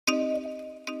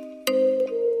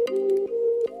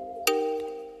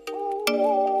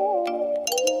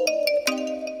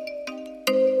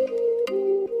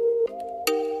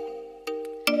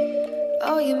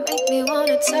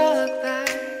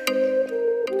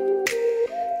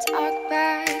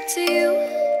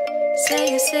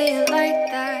say it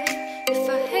like that. If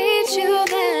I hate you,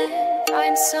 then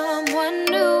find someone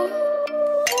new.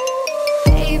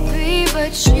 Baby,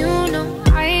 but you know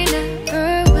I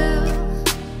never will.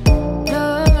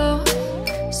 No,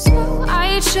 so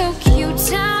I choke you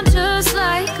down just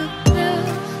like a pill.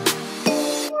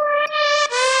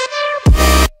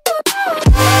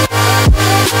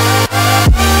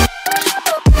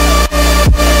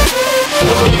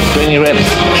 Twenty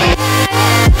reps.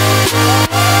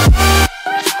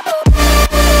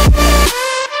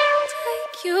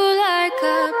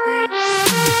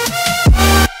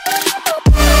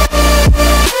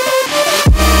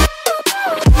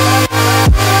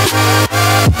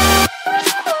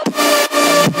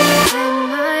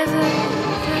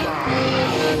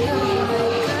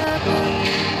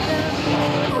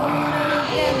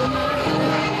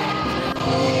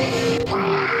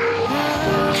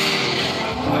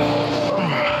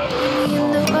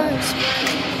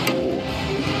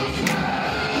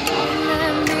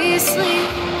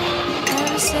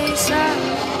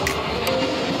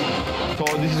 So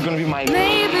this is gonna be my...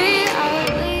 Maybe I'll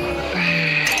leave.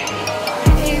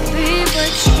 Baby,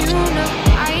 but you know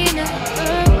I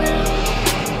never will.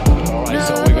 Alright,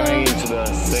 so we're going into the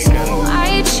second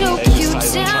I choke you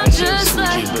down just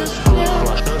like a pill.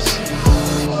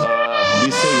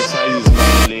 This exercise is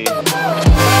mainly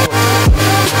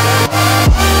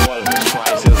well,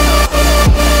 triceps.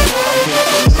 I think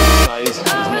this exercise is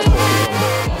more focused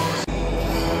on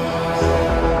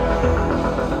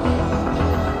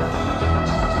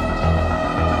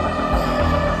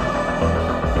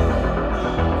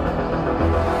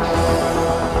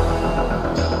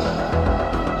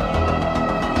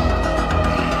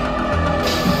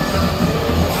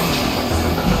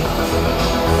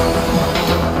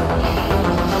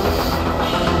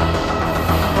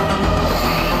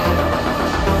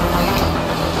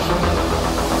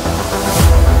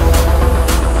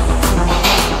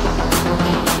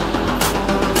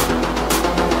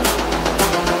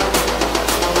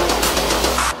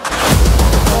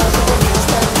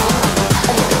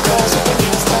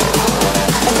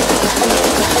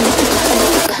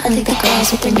I think the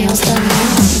girls with their nails done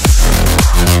now.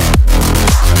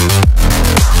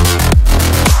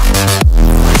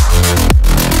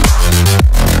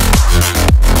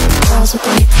 Girls with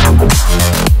their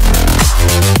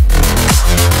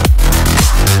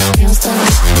nails done.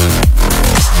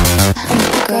 I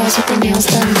think the girls with their nails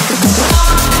done.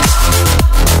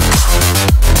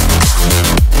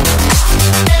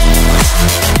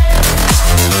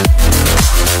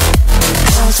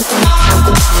 Girls with their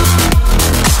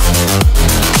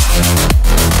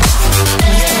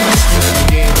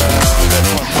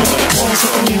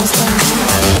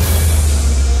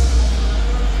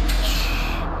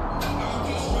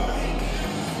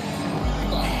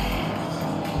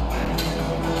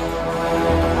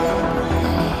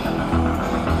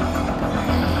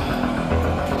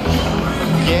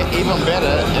even better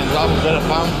and have a better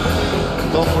pump.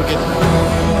 Don't forget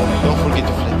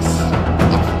to flex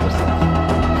afterwards.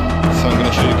 So I'm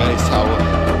gonna show you guys how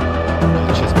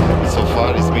the chest pump. So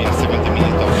far it's been 70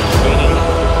 minutes of training.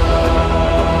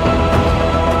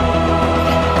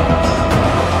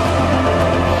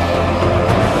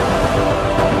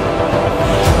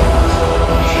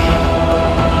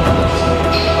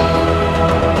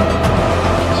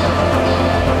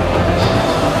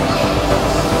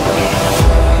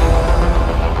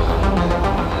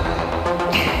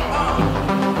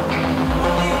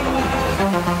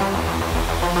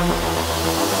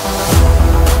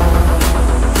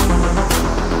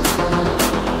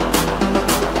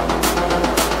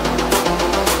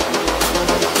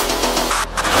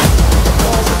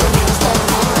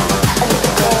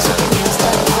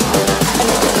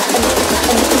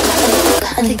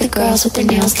 I think the girls with their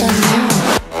nails done now.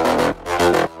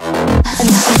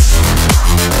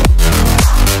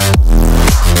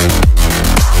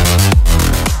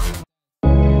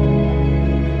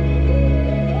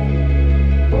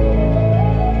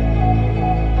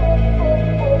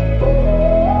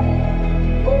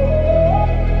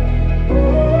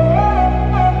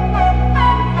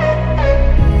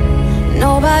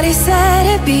 Nobody said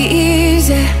it'd be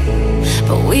easy,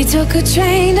 but we took a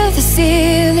train to the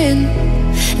ceiling.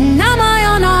 And I'm high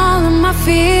on all of my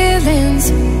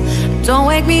feelings. Don't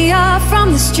wake me up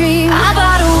from the stream. I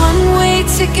bought a one-way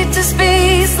ticket to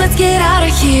space. Let's get out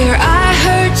of here. I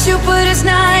heard Jupiter's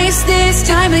nice this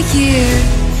time of year.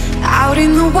 Out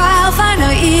in the wild, find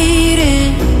our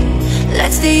eating.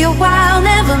 Let's stay a while,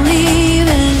 never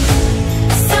leaving.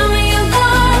 Sound me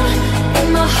alarm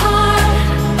in my heart.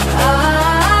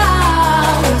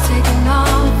 We're taking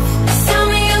off.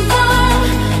 Sound me alarm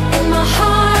in my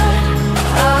heart.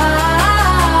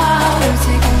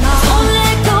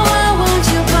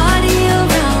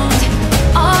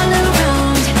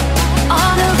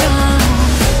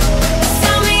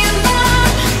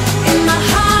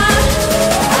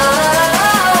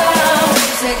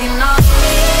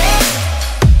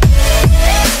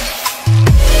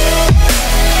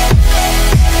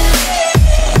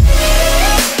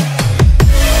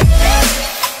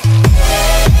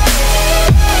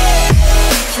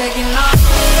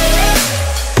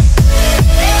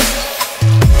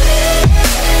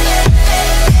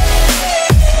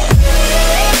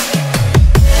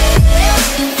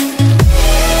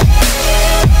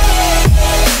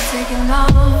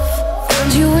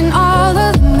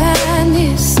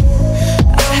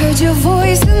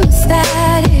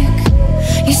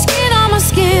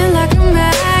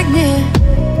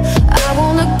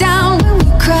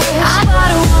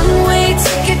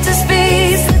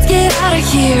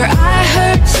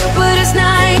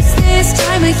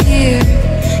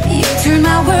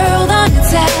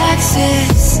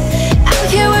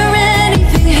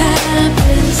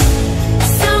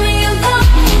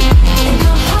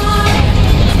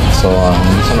 So this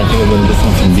one I think I'm gonna do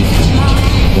something different.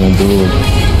 I'm gonna do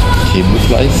cable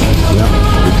flies,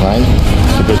 recline,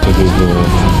 super to do the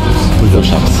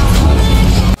push-ups.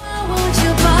 I want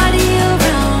your body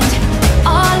around,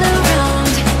 all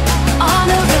around, all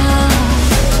around.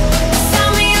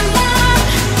 Sound me alarm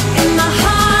in my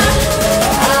heart.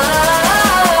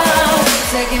 Oh,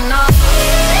 taking off.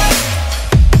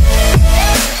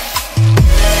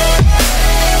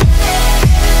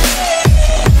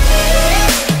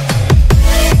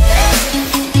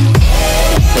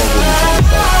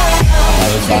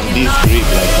 This grip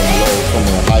like from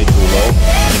high to low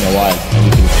in a while, and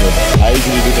you can feel. I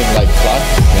usually do them like flat,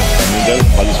 the middle,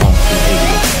 but this one feels really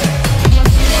good.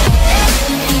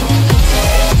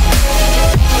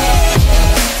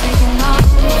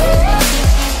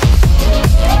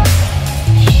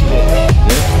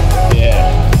 Yeah,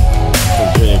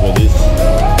 feels really good.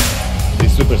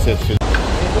 This superset feels.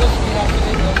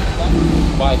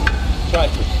 Why? Try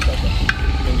to. You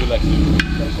can do like this.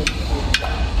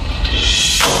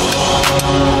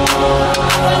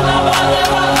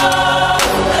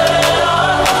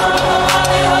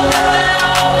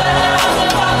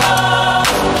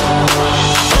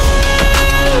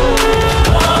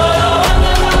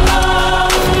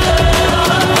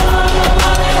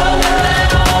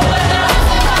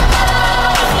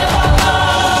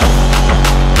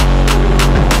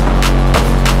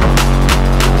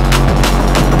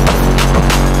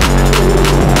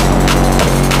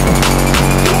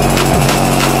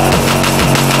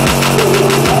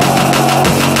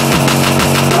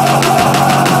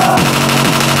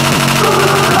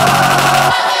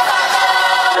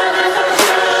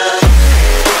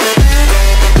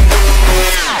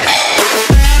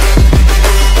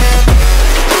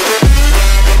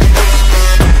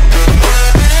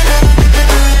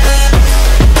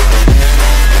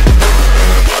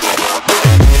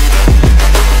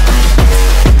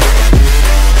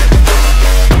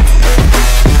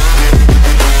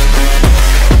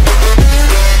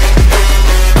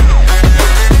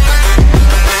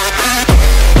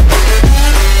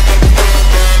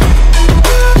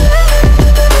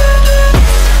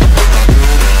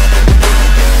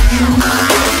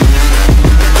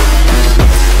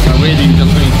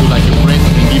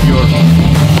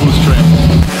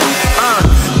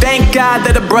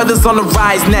 That the brothers on the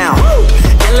rise now.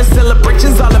 Endless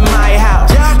celebrations all in my house.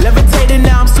 Levitating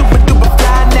now, I'm super duper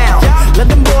fly now.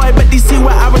 London boy, but DC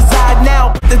where I reside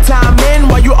now. Put the time in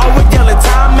while you always yelling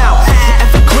time out. And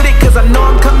for quit it, cause I know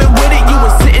I'm coming with it. You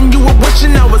were sitting, you were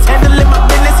wishing I was handling my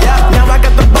business. Now I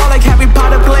got the ball like Harry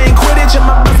Potter playing Quidditch. And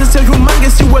my business is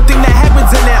humongous, you would think that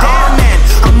happens in there. Damn man,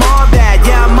 I'm all that,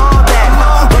 yeah I'm all that.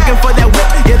 Looking for that whip,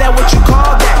 yeah that what you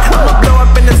call that. I'ma blow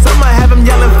up in the summer, have them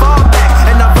yelling fall back.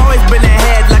 And I've always been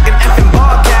ahead like an effing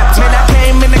ball cap. Man, I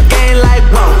came in the game like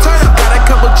whoa. Got a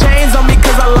couple chains on me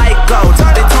cause I like gold.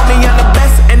 They told me I'm the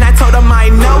best and I told them I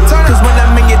know. Cause when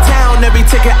I'm in your town, every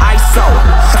ticket I sold.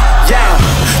 Yeah,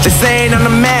 they saying I'm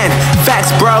the man.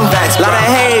 Facts bro, lot of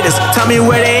haters, tell me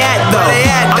where they at though.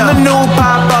 I'm the new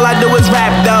pop, all I do is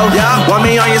rap though. Want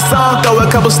me on your song, throw a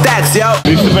couple stacks, yo.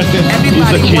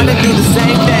 Everybody wanna do the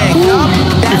same thing.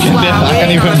 That's why I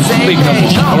can even speak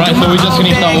now. Alright, so we just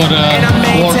finished our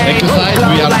core exercise.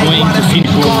 We are going to finish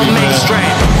with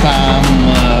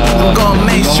I'm going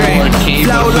mainstream.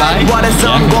 Flow like water, so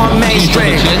I'm going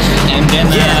mainstream. And then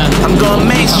I'm going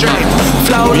mainstream.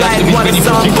 Flow like water,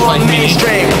 so I'm going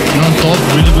mainstream. And on top,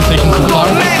 really good session so far.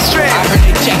 Mainstream. I heard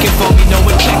they checking for me, no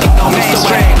one checking on me, so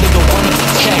I had to go on to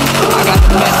check. I got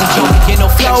the message on me, get no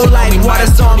Flow flexing on like me. water,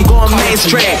 so I'm going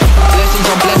mainstream. Blessings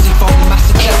on blessings for me, my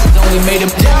successes only made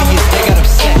them envious, they got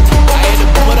upset. I had to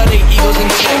put all their egos in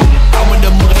check. I want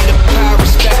the money, the power,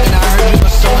 respect, and I heard you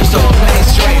were so-and-so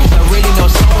mainstream. I really know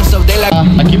so-and-so, they like.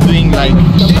 I keep doing like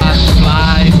fast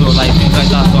slides or like things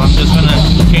like that, so I'm just gonna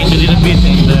change a little bit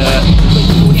and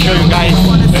show you guys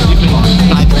a different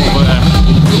type of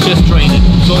chest training.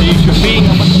 So if you think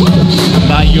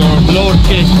that your lower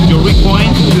chest, your weak point,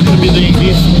 you should be doing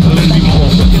this a little bit more.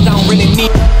 Cause I don't really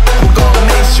need. I'm going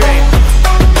mainstream.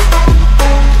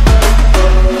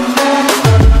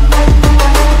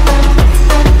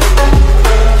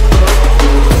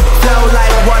 Flow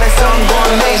like water, so I'm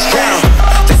going mainstream.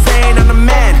 They saying I'm the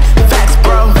man. Facts,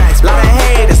 bro. Lot of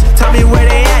haters, tell me where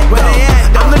they at,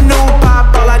 though. I'm the new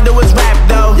pop, all I do is rap,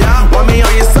 though. Want me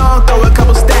on your song, throw a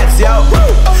couple stats, yo.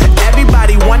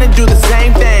 Everybody wanna do the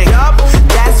same thing.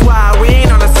 That's why we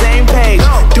ain't on the same page.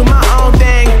 Do my own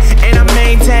thing, and I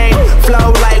maintain.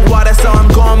 Flow like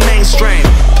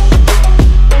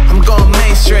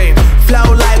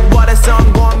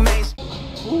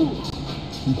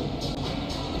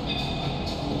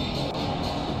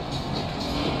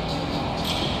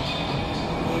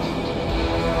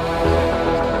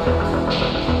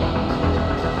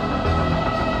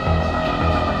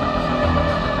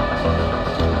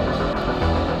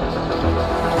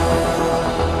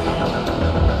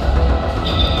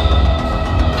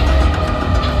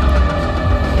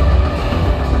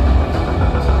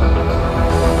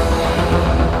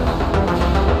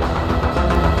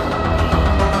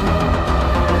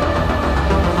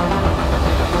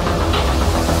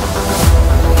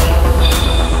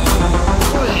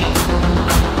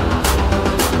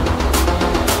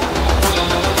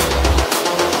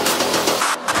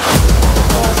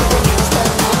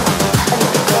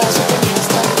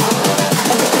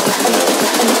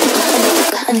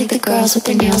girls with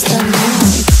their nails done now.